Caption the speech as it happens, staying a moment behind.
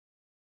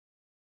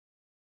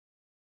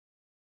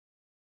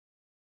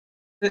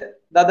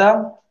দাদা,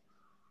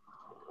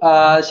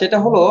 সেটা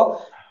হলো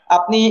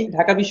আপনি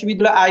ঢাকা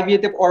বিশ্ববিদ্যালয়ে আইবিএ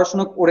তে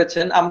পড়াশোনা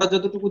করেছেন। আমরা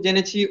যতটুকু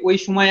জেনেছি ওই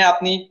সময়ে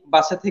আপনি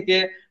বাসা থেকে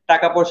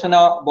টাকা পয়সা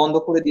নেওয়া বন্ধ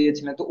করে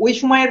দিয়েছিলেন। তো ওই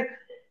সময়ের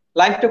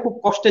লাইফটা খুব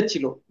কষ্টের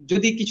ছিল,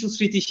 যদি কিছু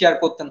স্মৃতি শেয়ার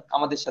করতেন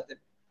আমাদের সাথে।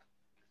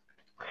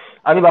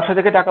 আমি বাসা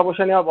থেকে টাকা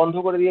পয়সা নেওয়া বন্ধ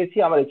করে দিয়েছি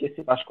আমার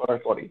এইচএসসি পাশ করার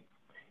পরেই।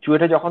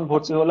 চুয়েটে যখন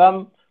ভর্তি আচ্ছা। হলাম,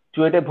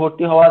 চুয়েটে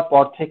ভর্তি হওয়ার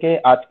পর থেকে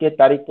আজকের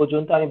তারিখ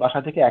পর্যন্ত আমি বাসা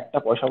থেকে একটা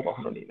পয়সাও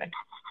কখনো নিই নাই।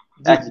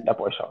 জি জি। একটা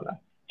পয়সাও না।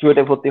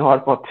 চুয়েটে ভর্তি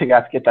হওয়ার পর থেকে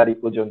আজকের তারিখ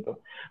পর্যন্ত।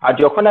 আর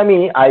যখন আমি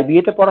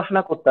আইবিএ তে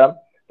পড়াশোনা করতাম,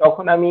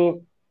 তখন আমি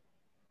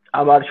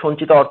আমার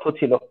সঞ্চিত অর্থ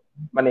ছিল,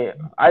 মানে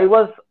I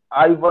was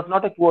I was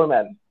not a poor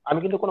man. আমি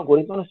কিন্তু কোনো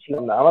গরিব মানুষ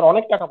ছিলাম না, আমার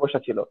অনেক টাকা পয়সা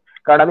ছিল।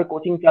 কারণ আমি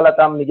কোচিং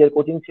চালাতাম, নিজের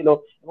কোচিং ছিল,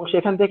 এবং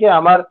সেখান থেকে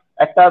আমার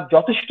একটা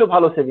যথেষ্ট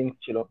ভালো সেভিংস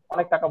ছিল,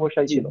 অনেক টাকা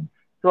পয়সাই জি। ছিল।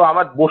 তো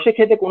আমার বসে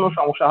খেতে কোনো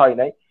সমস্যা হয়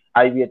নাই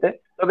আইবিএ তে।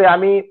 তবে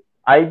আমি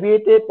আইবিএ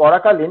তে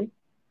পড়াকালীন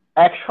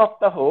 1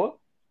 সপ্তাহ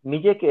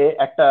নিজেকে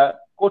একটা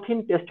কঠিন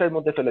টেস্টের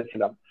মধ্যে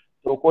ফেলেছিলাম।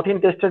 তো কঠিন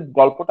টেস্টের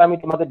গল্পটা আমি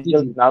তোমাদের জি জি।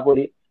 ডিটেলস না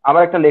বলি,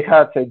 আমার একটা লেখা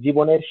আছে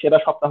জীবনের সেরা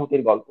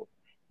সপ্তাহটির গল্প।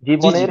 জি জি।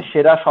 জীবনের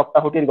সেরা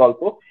সপ্তাহটির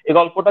গল্প। এই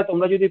গল্পটা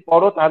তোমরা যদি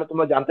পড়ো তাহলে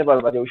তোমরা জানতে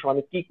পারবা যে ওই সময়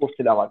আমি কি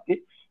করছিলাম আর কি।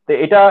 তো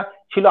এটা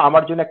ছিল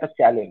আমার জন্য একটা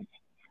চ্যালেঞ্জ।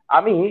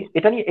 আমি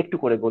এটা নিয়ে একটু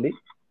করে বলি।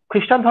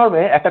 খ্রিস্টান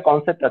ধর্মে একটা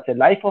কনসেপ্ট আছে,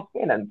 লাইফ অফ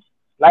পেনেন্স।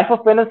 লাইফ অফ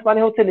পেনেন্স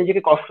মানে হচ্ছে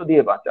নিজেকে কষ্ট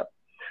দিয়ে বাঁচা।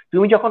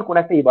 তুমি যখন কোন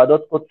একটা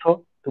ইবাদত করছো,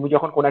 তুমি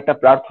যখন কোন একটা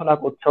প্রার্থনা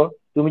করছো,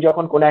 তুমি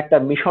যখন কোন একটা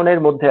মিশনের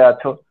মধ্যে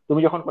আছো, তুমি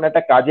যখন কোন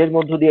একটা কাজের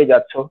মধ্য দিয়ে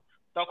যাচ্ছ,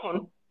 তখন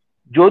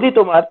যদি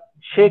তোমার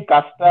সেই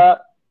কাজটা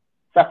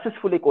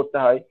সাকসেসফুলি করতে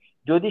হয়,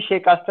 যদি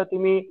সেই কাজটা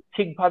তুমি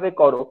ঠিকভাবে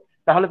করো,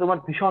 তাহলে তোমার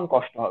ভীষণ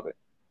কষ্ট হবে,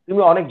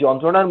 তুমি অনেক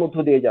যন্ত্রণার মধ্য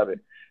দিয়ে যাবে।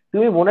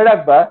 তুমি মনে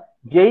রাখবা,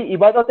 যেই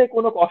ইবাদতে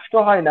কোনো কষ্ট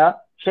হয় না,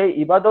 সেই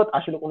ইবাদত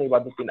আসলে কোনো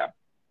ইবাদতই না।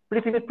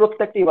 পৃথিবীর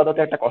প্রত্যেকটা ইবাদতে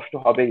একটা কষ্ট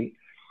হবেই।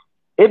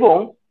 এবং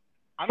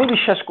আমি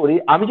বিশ্বাস করি,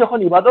 আমি যখন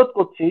ইবাদত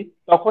করছি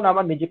তখন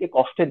আমার নিজেকে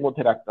কষ্টের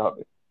মধ্যে রাখতে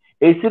হবে।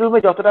 এসি রুমে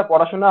যতটা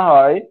পড়াশোনা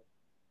হয়,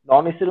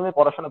 নন এসি রুমে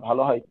পড়াশোনা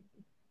ভালো হয়।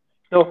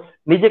 তো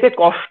নিজেকে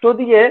কষ্ট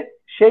দিয়ে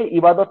সেই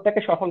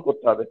ইবাদতটাকে সফল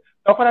করতে হবে।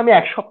 তখন আমি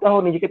 1 সপ্তাহ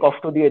নিজেকে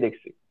কষ্ট দিয়ে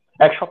দেখছি।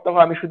 1 সপ্তাহ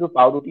আমি শুধু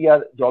পাউরুটি আর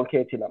জল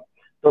খেয়েছিলাম।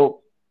 তো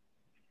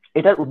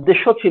এটার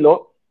উদ্দেশ্য ছিল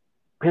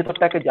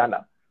ভেতরটাকে জানা।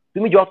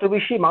 তুমি যত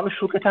বেশি, মানুষ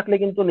সুখে থাকলে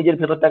কিন্তু নিজের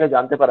ভেতরটাকে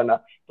জানতে পারে না।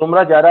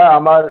 তোমরা যারা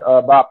আমার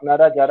বা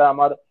আপনারা যারা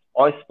আমার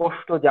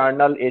অস্পষ্ট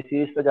জার্নাল এই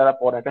সিরিজটা যারা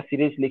পড়ে, একটা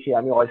সিরিজ লিখি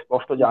আমি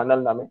অস্পষ্ট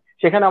জার্নাল নামে,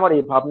 সেখানে আমার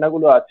এই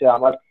ভাবনাগুলো আছে,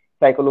 আমার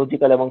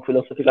সাইকোলজিক্যাল এবং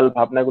ফিলোসফিক্যাল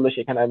ভাবনাগুলো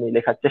সেখানে আমি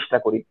লেখার চেষ্টা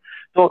করি।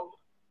 তো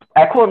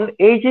এখন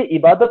এই যে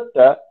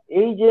ইবাদতটা,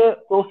 এই যে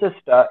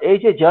প্রসেসটা, এই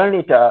যে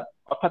জার্নিটা,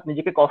 অর্থাৎ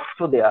নিজেকে কষ্ট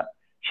দেয়া,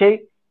 সেই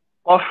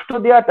কষ্ট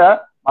দেয়াটা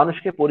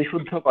মানুষকে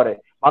পরিশুদ্ধ করে,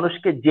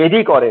 মানুষকে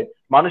জেদি করে,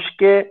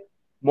 মানুষকে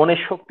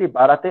মনের শক্তি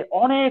বাড়াতে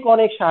অনেক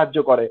অনেক সাহায্য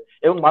করে,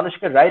 এবং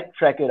মানুষকে রাইট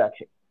ট্র্যাকে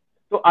রাখে।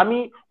 তো আমি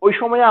ওই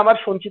সময় আমার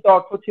সঞ্চিত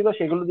অর্থ ছিল,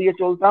 সেগুলো দিয়ে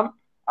চলতাম।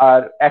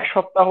 আর 1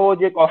 সপ্তাহ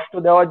যে কষ্ট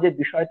দেওয়ার যে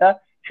বিষয়টা,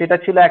 সেটা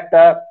ছিল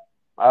একটা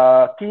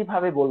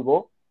কিভাবে বলবো,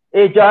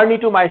 এই জার্নি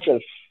টু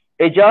মাইসেলফ।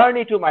 এই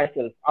জার্নি টু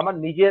মাইসেলফ আমার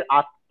নিজের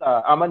আত্মা,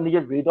 আমার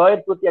নিজের হৃদয়ের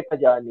প্রতি একটা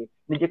জার্নি,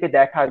 নিজেকে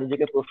দেখা,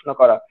 নিজেকে প্রশ্ন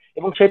করা।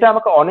 এবং সেটা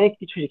আমাকে অনেক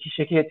কিছু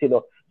শিখিয়েছিল,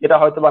 যেটা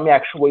হয়তো বা আমি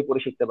 100 বই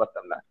পড়ে শিখতে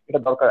পারতাম না। এটা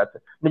দরকার আছে,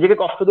 নিজেকে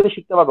কষ্ট দিয়ে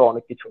শিখতে পারবে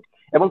অনেক কিছু।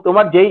 এবং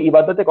তোমার যেই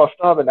ইবাদতে কষ্ট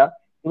হবে না,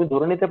 তুমি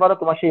ধরে নিতে পারো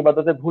তোমার সেই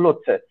ইবাদতে ভুল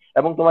হচ্ছে,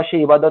 এবং তোমার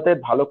সেই ইবাদতে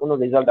ভালো কোনো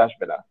রেজাল্ট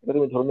আসবে না, এটা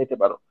তুমি ধরে নিতে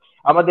পারো।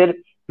 আমাদের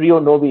প্রিয়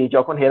নবী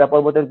যখন হেরা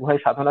পর্বতের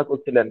গুহায় সাধনা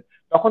করছিলেন,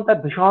 তখন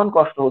তার ভীষণ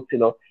কষ্ট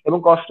হচ্ছিল, এবং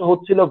কষ্ট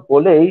হচ্ছিল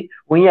বলেই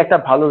উনি একটা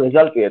ভালো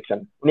রেজাল্ট পেয়েছেন,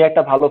 উনি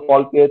একটা ভালো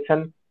ফল পেয়েছেন,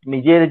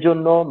 নিজের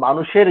জন্য,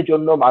 মানুষের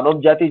জন্য, মানব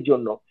জাতির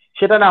জন্য।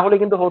 সেটা না হলে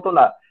কিন্তু হতো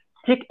না।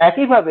 ঠিক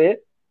একইভাবে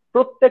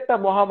প্রত্যেকটা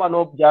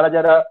মহামানব, যারা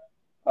যারা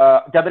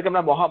যাদেরকে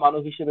আমরা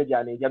মহামানব হিসেবে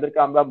জানি, যাদেরকে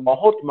আমরা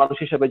মহৎ মানুষ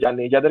হিসেবে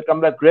জানি, যাদেরকে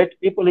আমরা গ্রেট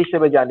পিপল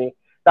হিসেবে জানি,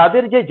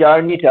 তাদের যে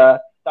জার্নিটা,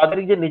 তাদের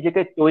যে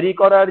নিজেকে তৈরি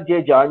করার যে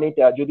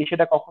জার্নিটা, যদি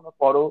সেটা কখনো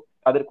পড়ো,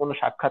 তাদের কোনো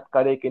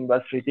সাক্ষাৎকারে কিংবা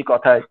স্মৃতি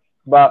কথায়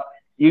বা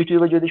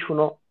ইউটিউবে যদি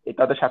শুনো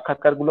তাদের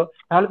সাক্ষাৎকার গুলো,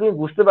 তাহলে তুমি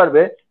বুঝতে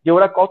পারবে যে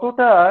ওরা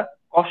কতটা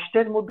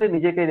কষ্টের মধ্যে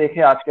নিজেকে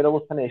রেখে আজকের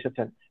অবস্থানে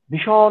এসেছেন।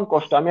 ভীষণ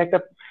কষ্ট। আমি একটা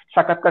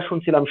সাক্ষাৎকার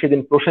শুনছিলাম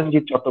সেদিন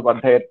প্রসেনজিৎ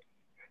চট্টোপাধ্যায়ের।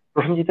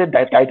 প্রসেনজিতের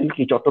টাইটেল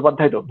কি,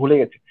 চট্টোপাধ্যায় তো ভুলে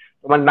গেছে,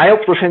 তোমার নায়ক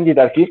প্রসেনজিৎ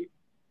আর কি।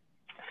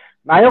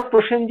 নায়ক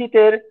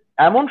প্রসেনজিতের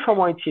এমন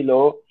সময় ছিল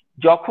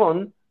যখন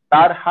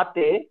তার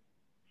হাতে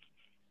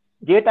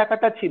যে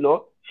টাকাটা ছিল,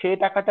 সেই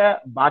টাকাটা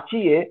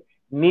বাঁচিয়ে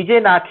নিজে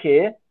না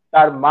খেয়ে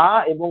তার মা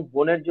এবং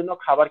বোনের জন্য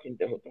খাবার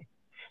কিনতে হতো।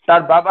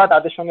 তার বাবা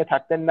তাদের সঙ্গে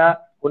থাকতেন না,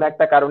 কোন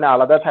একটা কারণে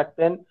আলাদা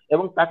থাকতেন,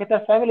 এবং তাকে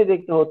তার ফ্যামিলি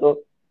দেখতে হতো।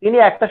 তিনি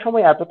একটা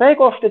সময় এতটাই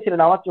কষ্টে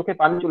ছিলেন, আমার চোখে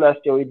পানি চলে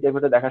আসছে ওই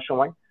ভিডিওটা দেখার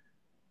সময়।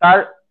 তার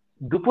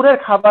দুপুরের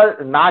খাবার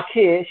না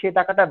খেয়ে সে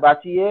টাকাটা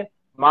বাঁচিয়ে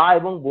মা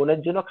এবং বোনের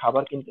জন্য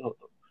খাবার কিনতে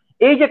হতো।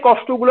 এই যে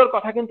কষ্টগুলোর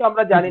কথা কিন্তু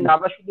আমরা জি জানি জি। না,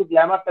 আমরা শুধু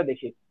গ্ল্যামারটা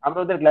দেখি, আমরা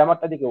ওদের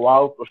গ্ল্যামারটা দেখি,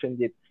 ওয়াও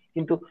প্রসেনজিৎ।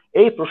 কিন্তু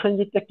এই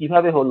প্রসেনজিৎটা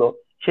কিভাবে হলো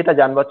সেটা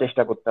জানবার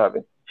চেষ্টা করতে হবে।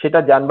 সেটা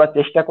জানবার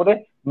চেষ্টা করে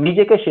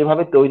নিজেকে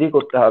সেভাবে তৈরি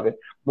করতে হবে।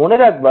 মনে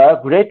রাখবা,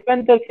 গ্রেট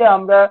ম্যানদেরকে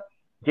আমরা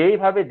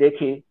যেইভাবে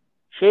দেখি,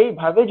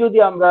 সেইভাবে যদি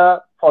আমরা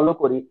ফলো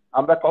করি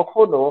আমরা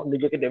কখনো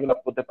নিজেকে ডেভেলপ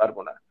করতে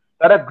পারবো না।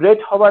 তারা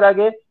গ্রেট হবার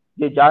আগে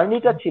যে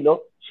জার্নিটা ছিল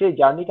সেই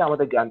জার্নিটা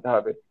আমাদের জানতে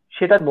হবে,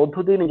 সেটার মধ্য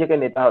দিয়ে নিজেকে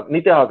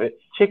নিতে হবে।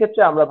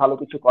 সেক্ষেত্রে আমরা ভালো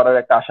কিছু করার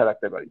একটা আশা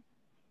রাখতে পারি।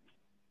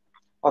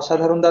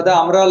 অসাধারণ দাদা,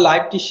 আমরা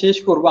লাইভটি শেষ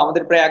করব,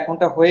 আমাদের প্রায় 1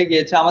 ঘন্টা হয়ে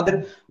গিয়েছে। আমাদের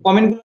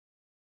কমেন্ট